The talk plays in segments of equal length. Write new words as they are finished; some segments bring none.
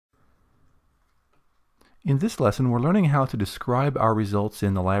In this lesson, we're learning how to describe our results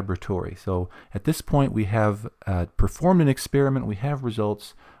in the laboratory. So at this point, we have performed an experiment, we have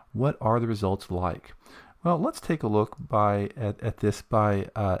results. What are the results like? Well, let's take a look at this by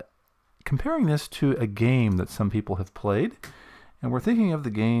comparing this to a game that some people have played. And we're thinking of the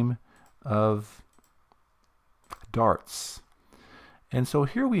game of darts. And so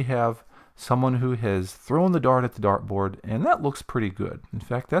here we have someone who has thrown the dart at the dartboard, and that looks pretty good. In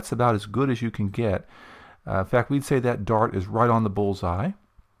fact, that's about as good as you can get. In fact, we'd say that dart is right on the bullseye.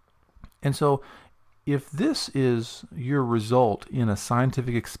 And so if this is your result in a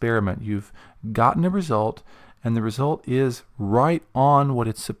scientific experiment, you've gotten a result, and the result is right on what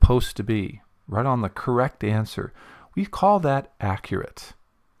it's supposed to be, right on the correct answer, we call that accurate.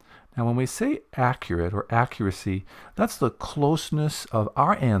 Now, when we say accurate or accuracy, that's the closeness of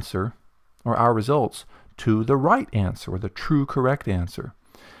our answer or our results to the right answer or the true correct answer.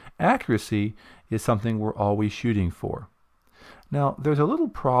 Accuracy is something we're always shooting for. Now, there's a little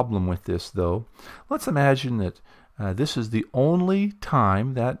problem with this, though. Let's imagine that this is the only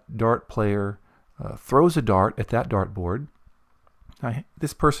time that dart player throws a dart at that dartboard. Now,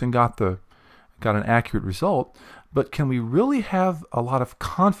 this person got an accurate result, but can we really have a lot of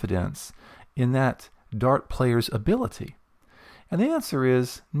confidence in that dart player's ability? And the answer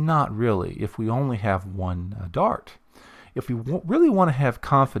is not really if we only have one dart. If we really want to have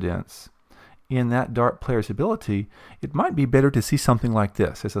confidence in that dart player's ability, it might be better to see something like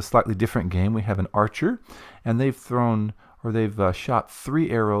this. It's a slightly different game. We have an archer, and they've shot 3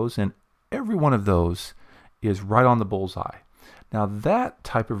 arrows, and every one of those is right on the bullseye. Now, that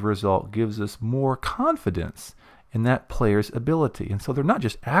type of result gives us more confidence in that player's ability. And so they're not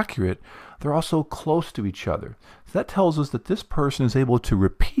just accurate, they're also close to each other. So that tells us that this person is able to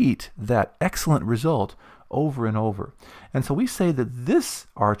repeat that excellent result over and over. And so we say that this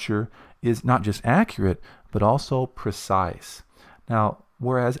archer is not just accurate, but also precise. Now,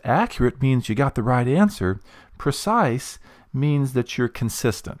 whereas accurate means you got the right answer, precise means that you're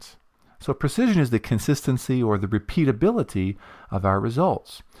consistent. So precision is the consistency or the repeatability of our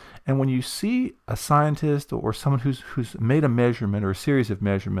results. And when you see a scientist or someone who's made a measurement or a series of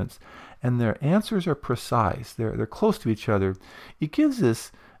measurements, and their answers are precise, they're close to each other, it gives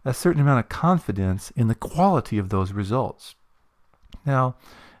us a certain amount of confidence in the quality of those results. Now,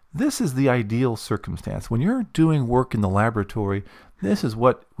 this is the ideal circumstance. When you're doing work in the laboratory, this is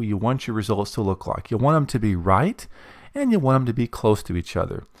what you want your results to look like. You want them to be right, and you want them to be close to each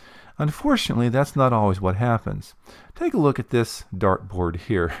other. Unfortunately, that's not always what happens. Take a look at this dartboard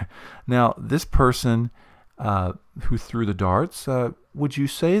here. Now, this person who threw the darts, would you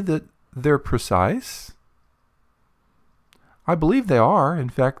say that they're precise? I believe they are. In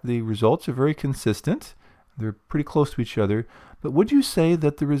fact, the results are very consistent. They're pretty close to each other. But would you say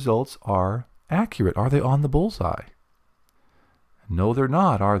that the results are accurate? Are they on the bullseye? No, they're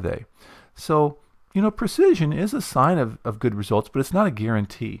not, are they? So, precision is a sign of good results, but it's not a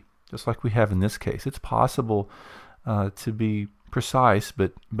guarantee. Just like we have in this case. It's possible to be precise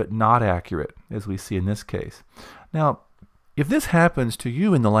but not accurate, as we see in this case. Now, if this happens to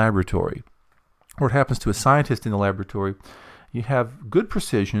you in the laboratory, or it happens to a scientist in the laboratory, you have good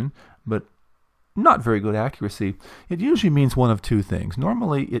precision but not very good accuracy, it usually means one of two things.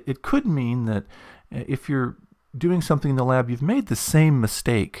 Normally, it could mean that if you're doing something in the lab, you've made the same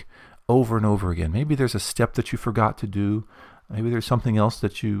mistake over and over again. Maybe there's a step that you forgot to do. Maybe there's something else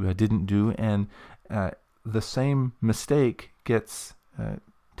that you didn't do, and the same mistake gets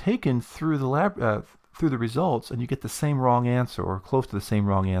taken through the lab, through the results, and you get the same wrong answer or close to the same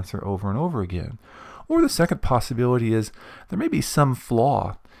wrong answer over and over again. Or the second possibility is there may be some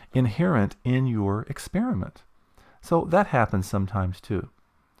flaw inherent in your experiment. So that happens sometimes too.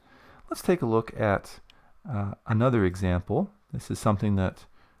 Let's take a look at another example. This is something that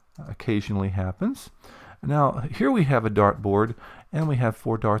occasionally happens. Now, here we have a dartboard, and we have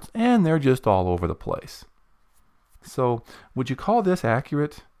 4 darts, and they're just all over the place. So, would you call this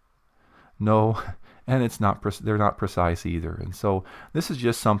accurate? No, and it's not. They're not precise either. And so, this is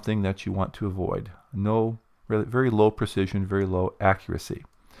just something that you want to avoid. No, really, very low precision, very low accuracy.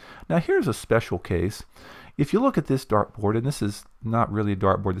 Now, here's a special case. If you look at this dartboard, and this is not really a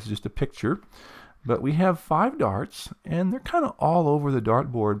dartboard, this is just a picture, but we have 5 darts, and they're kind of all over the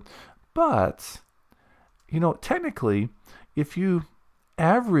dartboard, but technically, if you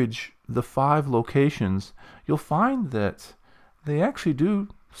average the 5 locations, you'll find that they actually do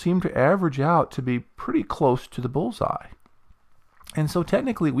seem to average out to be pretty close to the bullseye. And so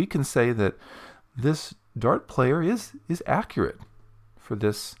technically, we can say that this dart player is accurate for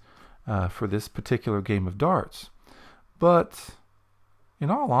this particular game of darts. But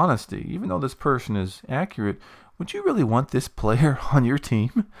in all honesty, even though this person is accurate, would you really want this player on your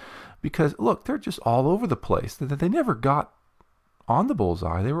team? Because look, they're just all over the place. They never got on the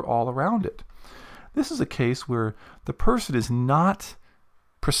bullseye. They were all around it. This is a case where the person is not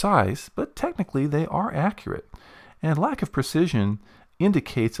precise, but technically they are accurate. And lack of precision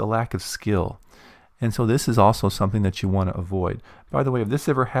indicates a lack of skill. And so this is also something that you want to avoid. By the way, if this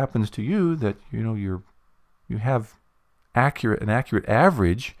ever happens to you, that you have an accurate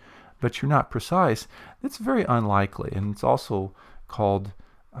average, but you're not precise, it's very unlikely. And it's also called,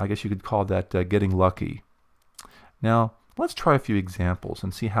 I guess you could call that getting lucky. Now, let's try a few examples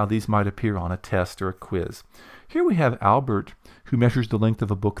and see how these might appear on a test or a quiz. Here we have Albert, who measures the length of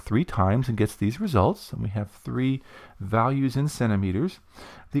a book 3 times and gets these results. And we have 3 values in centimeters.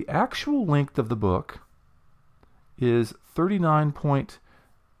 The actual length of the book is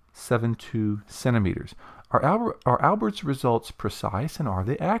 39.72 centimeters. Are Albert's results precise, and are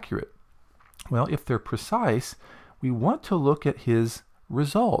they accurate? Well, if they're precise, we want to look at his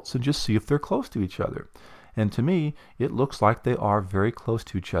results and just see if they're close to each other. And to me, it looks like they are very close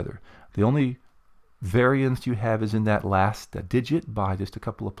to each other. The only variance you have is in that last digit by just a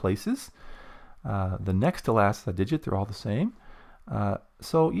couple of places. The next to last digit, they're all the same.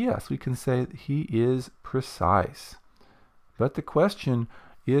 So yes, we can say that he is precise. But the question,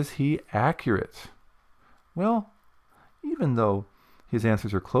 is he accurate? Well, even though his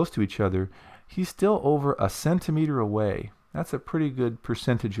answers are close to each other, he's still over a centimeter away. That's a pretty good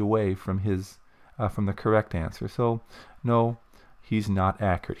percentage away from the correct answer. So no, he's not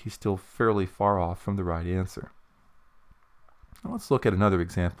accurate. He's still fairly far off from the right answer. Now let's look at another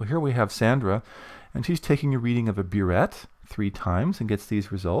example. Here we have Sandra, and she's taking a reading of a burette 3 times and gets these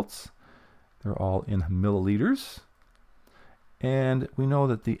results. They're all in milliliters. And we know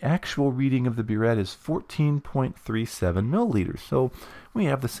that the actual reading of the burette is 14.37 milliliters. So we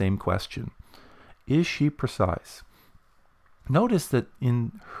have the same question. Is she precise? Notice that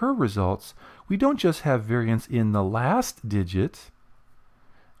in her results, we don't just have variance in the last digit,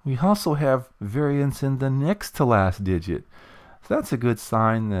 we also have variance in the next to last digit. So that's a good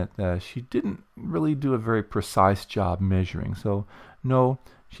sign that she didn't really do a very precise job measuring. So no,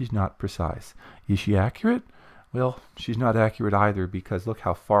 she's not precise. Is she accurate? Well, she's not accurate either, because look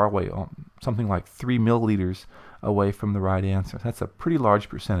how far away, something like 3 milliliters away from the right answer. That's a pretty large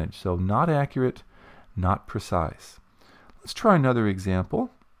percentage. So not accurate, not precise. Let's try another example.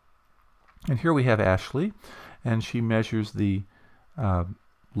 And here we have Ashley, and she measures the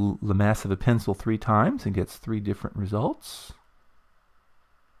mass of a pencil 3 times and gets 3 different results.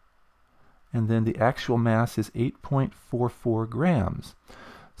 And then the actual mass is 8.44 grams.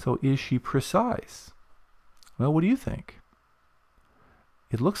 So is she precise? Well, what do you think?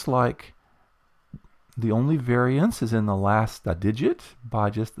 It looks like the only variance is in the last digit by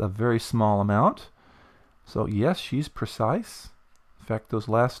just a very small amount. So yes, she's precise. In fact, those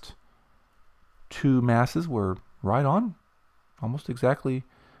last 2 masses were right on, almost exactly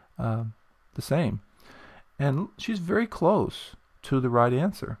the same. And she's very close to the right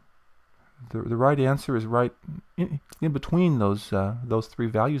answer. The right answer is right in between those 3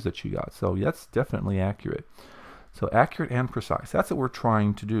 values that you got. So that's definitely accurate. So accurate and precise. That's what we're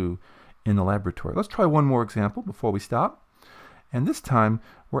trying to do in the laboratory. Let's try one more example before we stop. And this time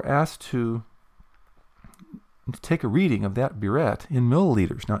we're asked to take a reading of that burette in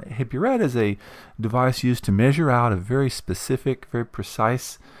milliliters. Now, a burette is a device used to measure out a very specific, very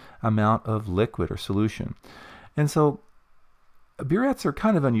precise amount of liquid or solution. And so burettes are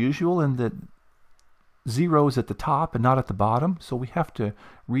kind of unusual in that 0 is at the top and not at the bottom, so we have to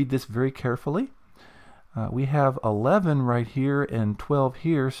read this very carefully. We have 11 right here and 12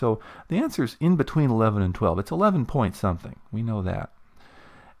 here, so the answer is in between 11 and 12. It's 11 point something. We know that.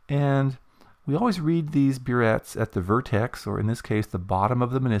 And we always read these burettes at the vertex, or in this case, the bottom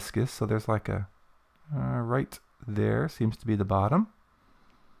of the meniscus. So there's like a right there seems to be the bottom.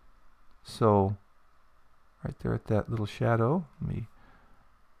 So right there at that little shadow, let me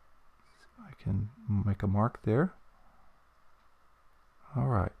see if I can make a mark there. All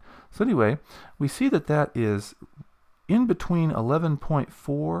right. So anyway, we see that that is in between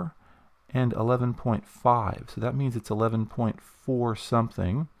 11.4 and 11.5. So that means it's 11.4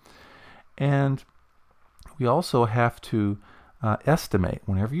 something. And we also have to estimate.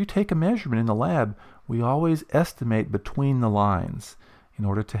 Whenever you take a measurement in the lab, we always estimate between the lines in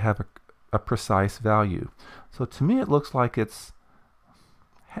order to have a precise value. So to me, it looks like it's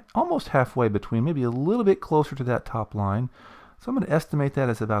almost halfway between, maybe a little bit closer to that top line. So I'm going to estimate that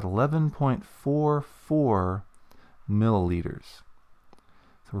as about 11.44 milliliters.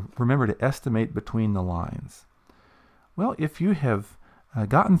 So remember to estimate between the lines. Well, if you have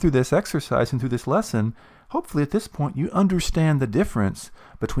gotten through this exercise and through this lesson, hopefully at this point you understand the difference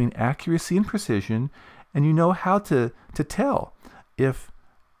between accuracy and precision, and you know how to tell if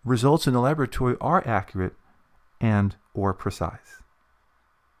results in the laboratory are accurate and or precise.